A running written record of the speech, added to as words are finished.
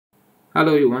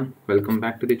Hello everyone, welcome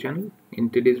back to the channel. In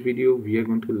today's video, we are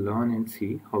going to learn and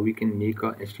see how we can make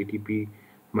a HTTP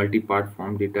multi-part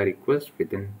form data request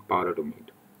within PowerAutomate.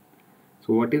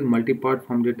 So what is multi-part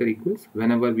form data request?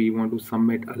 Whenever we want to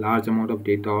submit a large amount of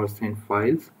data or send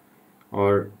files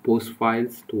or post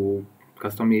files to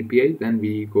custom API, then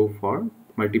we go for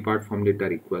multi-part form data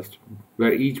request,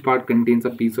 where each part contains a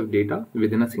piece of data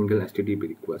within a single HTTP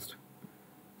request.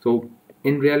 So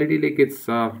in reality, like it's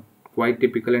quite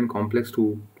typical and complex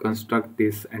to construct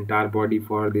this entire body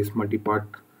for this multi-part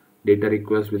data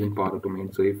request within Power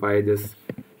Automate. So if I just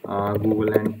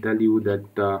Google and tell you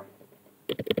that Power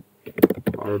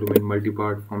Automate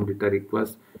multi-part form data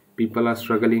request, people are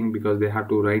struggling because they have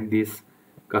to write this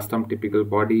custom typical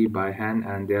body by hand,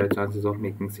 and there are chances of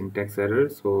making syntax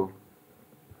errors. So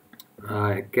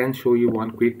I can show you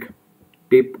one quick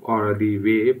tip or the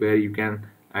way where you can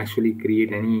actually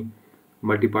create any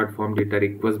multi-part form data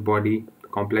request body,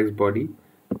 complex body,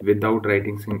 without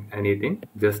writing anything,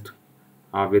 just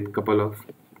with couple of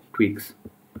tweaks.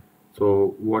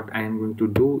 So what I am going to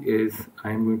do is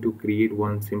I am going to create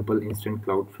one simple instant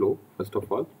cloud flow first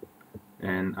of all,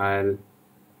 and I'll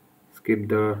skip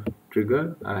the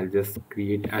trigger. I'll just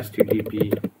create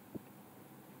HTTP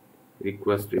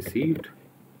request received,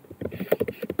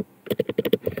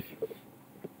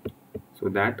 so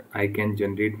that I can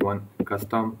generate one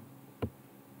custom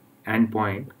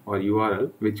endpoint or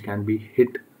URL which can be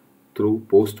hit through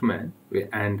Postman,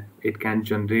 and it can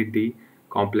generate the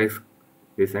complex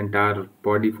this entire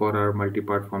body for our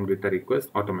multi-part form data request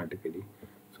automatically.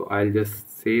 So I'll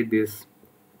just say this,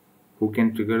 who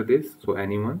can trigger this? So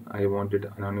anyone, I want it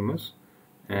anonymous,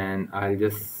 and I'll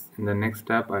just in the next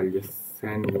step I'll just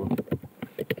send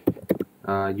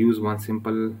use one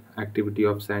simple activity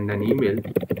of send an email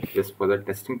just for the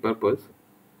testing purpose,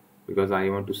 because I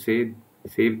want to save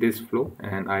this flow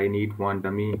and I need one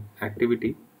dummy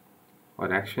activity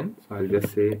or action. So I'll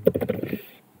just say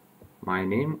my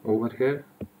name over here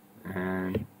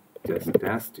and just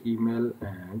test email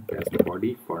and test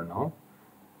body for now,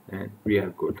 and we are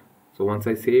good. So once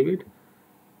I save it,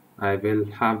 I will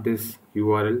have this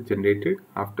URL generated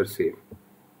after save,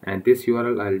 and this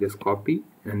URL I'll just copy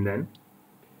and then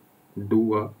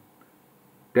do a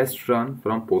test run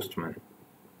from Postman.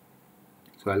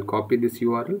 So I'll copy this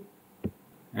URL,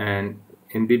 and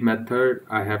in the method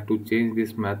I have to change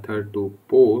this method to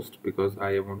post because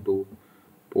I want to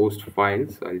post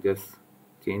files. So I'll just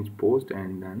change post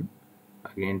and then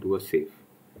again do a save,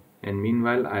 and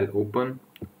meanwhile I'll open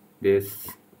this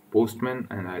Postman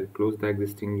and I'll close the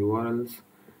existing URLs,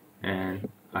 and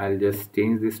I'll just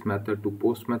change this method to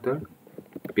post method,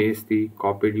 paste the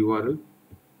copied URL.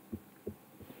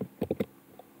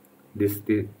 This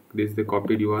is the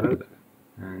copied URL,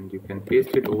 and you can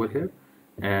paste it over here,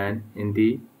 and in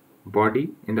the body,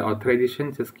 in the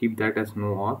authorization, just keep that as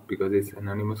no auth because it's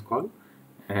anonymous call,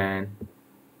 and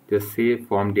just say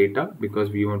form data because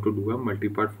we want to do a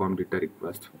multi-part form data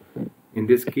request. In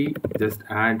this key, just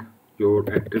add your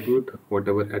attribute,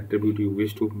 whatever attribute you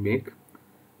wish to make.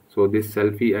 So this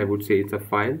selfie, I would say it's a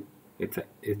file, it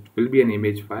will be an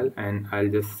image file, and I'll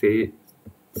just say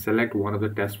select one of the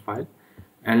test file,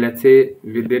 and let's say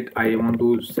with it I want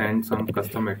to send some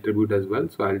custom attribute as well.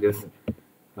 So I'll just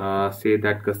say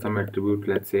that custom attribute,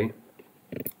 let's say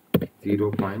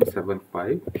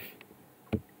 0.75,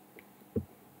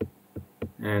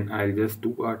 and I'll just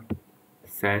do a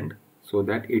send so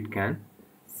that it can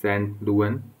do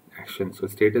an action. So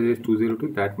status is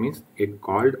 202, that means it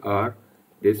called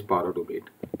this Power Automate.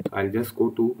 So I'll just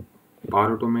go to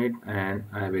Power Automate and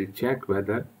I will check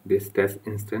whether this test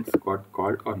instance got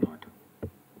called or not.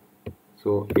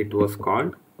 So it was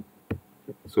called.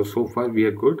 So far we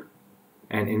are good,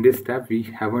 and in this step we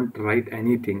haven't write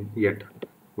anything yet.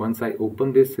 Once I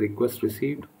open this request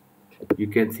received, you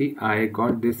can see I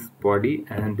got this body,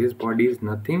 and this body is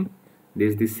nothing.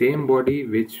 This is the same body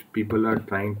which people are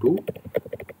trying to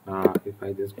if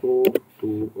I just go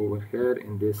to over here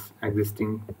in this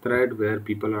existing thread where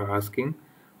people are asking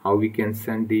how we can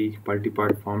send the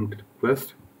multi-part form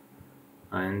request,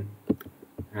 and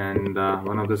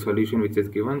one of the solution which is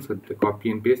given, so the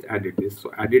copy and paste, edit this.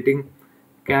 So editing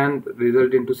can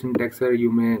result into syntax error.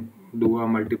 You may do a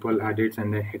multiple edits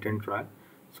and then hit and try,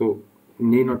 so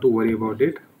need not to worry about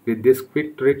it. With this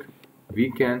quick trick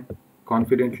we can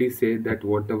confidently say that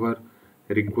whatever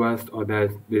request or that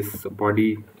this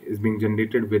body is being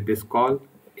generated with this call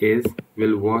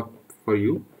will work for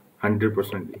you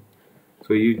 100%.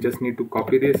 So you just need to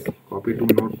copy this, copy to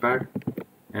notepad,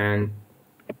 and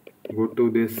go to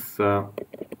this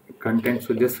content.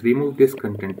 So just remove this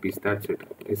content piece, that's it,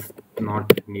 it's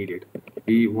not needed.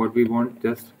 what we want,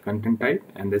 just content type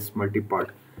and this multipart.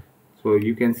 So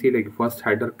you can see like first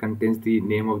header contains the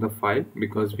name of the file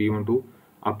because we want to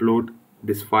upload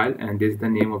this file, and this is the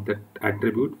name of that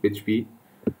attribute which we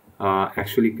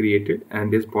actually created,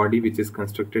 and this body which is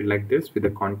constructed like this with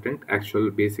the content actual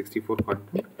base64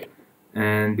 content,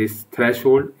 and this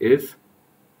threshold is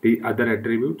the other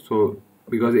attribute. So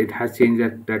because it has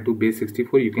changed that to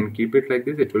base64, you can keep it like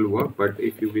this, it will work. But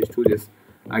if you wish to just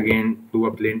again do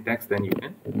a plain text, then you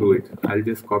can do it. I'll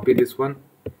just copy this one,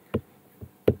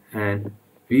 and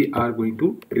we are going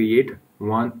to create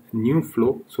one new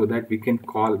flow so that we can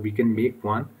make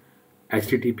one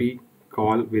HTTP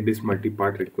call with this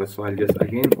multipart request. So I'll just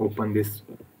again open this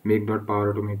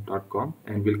make.powerautomate.com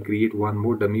and we'll create one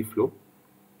more dummy flow.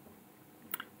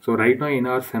 So right now in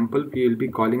our sample we will be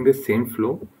calling this same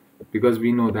flow because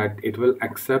we know that it will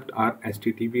accept our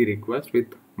HTTP request with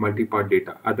multipart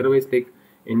data. Otherwise, like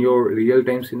in your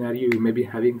real-time scenario, you may be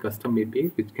having custom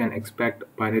API which can expect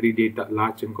binary data,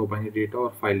 large chunk of binary data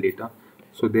or file data.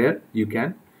 So there you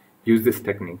can use this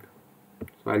technique.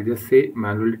 So I'll just say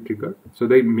manually trigger. So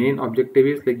the main objective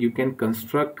is like you can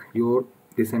construct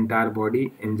this entire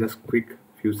body in just quick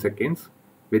few seconds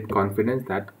with confidence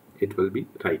that it will be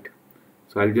right.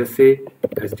 So I'll just say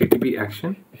HTTP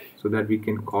action so that we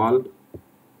can call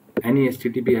any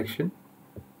HTTP action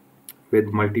with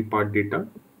multipart data.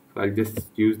 So I'll just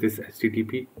use this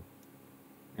HTTP,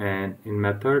 and in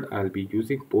method I'll be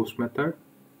using post method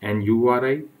and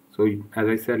URI. So as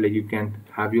I said, like you can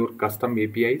have your custom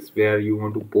APIs where you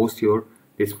want to post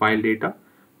this file data,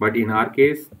 but in our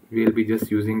case we'll be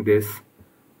just using this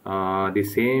the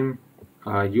same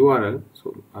URL.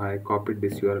 So I copied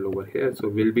this URL over here. So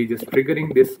we'll be just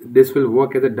triggering this. This will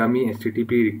work as a dummy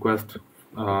HTTP request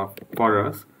for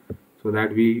us, so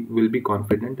that we will be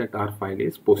confident that our file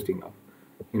is posting up.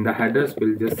 In the headers,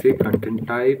 we'll just say content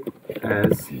type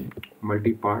as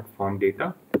multipart form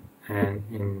data, and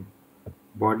in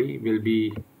body we'll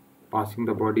be passing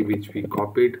the body which we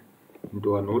copied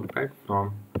into a notepad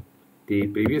from the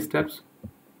previous steps.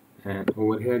 And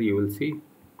over here you will see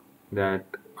that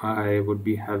I would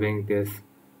be having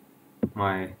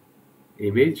my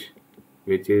image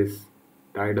which is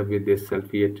tied up with this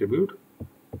selfie attribute,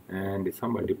 and it's a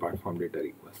multipart form data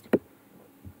request.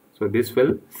 So this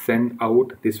will send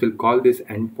out, this will call this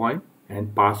endpoint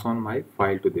and pass on my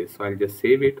file to this. So I'll just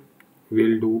save it.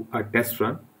 We'll do a test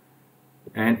run,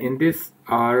 and in this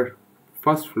our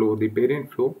first flow, the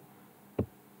parent flow,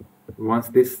 once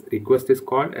this request is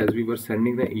called, as we were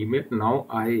sending the email, now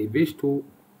I wish to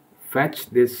fetch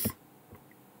this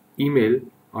email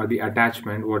or the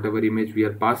attachment, whatever image we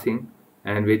are passing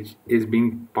and which is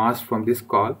being passed from this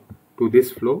call to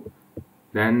this flow.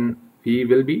 Then we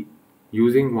will be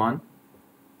using one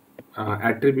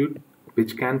attribute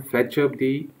which can fetch up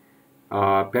the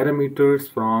parameters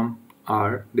from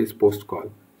this post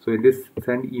call. So in this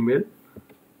send email,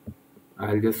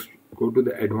 I'll just go to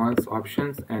the advanced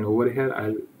options, and over here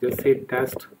I'll just say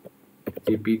test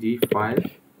jpg file,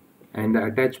 and the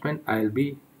attachment I'll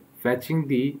be fetching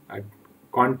the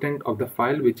content of the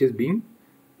file which is being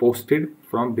posted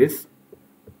from this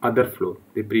other flow,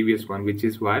 the previous one, which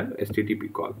is via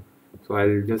HTTP call. So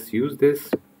I'll just use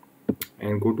this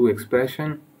and go to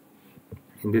expression.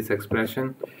 In this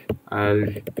expression I'll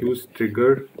use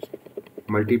trigger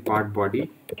multipart body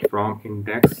from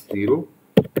index 0,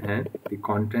 and the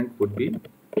content would be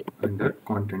under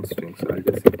content string. So I'll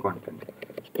just say content,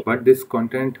 but this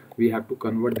content we have to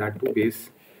convert that to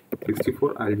base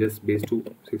 64. I'll just base to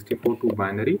 64 to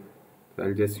binary. So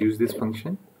I'll just use this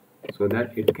function so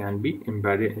that it can be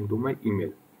embedded into my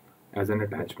email as an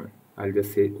attachment. I'll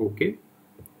just say OK,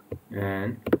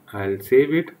 and I'll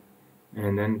save it,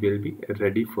 and then we'll be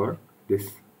ready for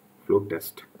this flow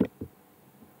test.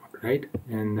 Right,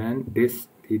 and then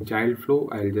the child flow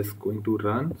I'll just going to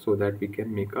run so that we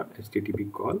can make a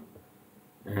HTTP call,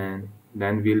 and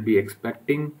then we'll be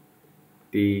expecting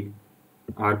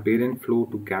our parent flow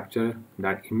to capture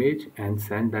that image and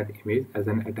send that image as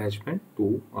an attachment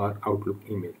to our Outlook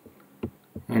email.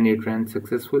 And it ran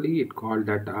successfully. It called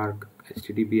that our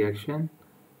HTTP action,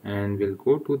 and we'll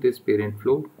go to this parent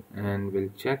flow and we'll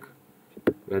check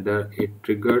whether it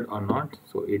triggered or not.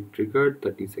 So it triggered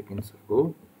 30 seconds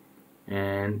ago,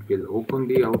 and we'll open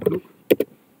the Outlook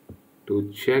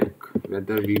to check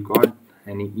whether we got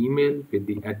any email with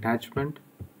the attachment,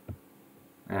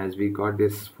 as we got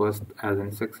this first as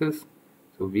a success.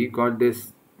 So we got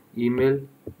this email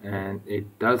and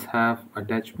it does have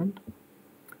attachment,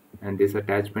 and this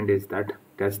attachment is that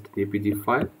test jpg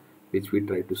file which we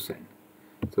try to send.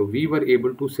 So we were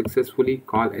able to successfully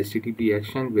call HTTP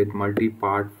action with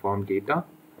multipart form data,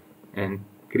 and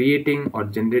creating or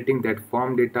generating that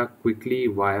form data quickly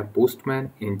via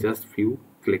Postman in just few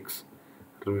clicks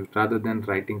rather than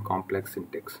writing complex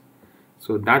syntax.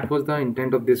 So that was the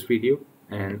intent of this video,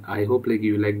 and I hope like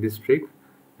you like this trick.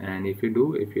 And if you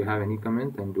do, if you have any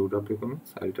comments, then do drop your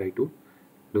comments. I'll try to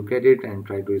look at it and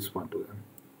try to respond to them.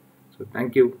 So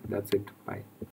thank you. That's it. Bye.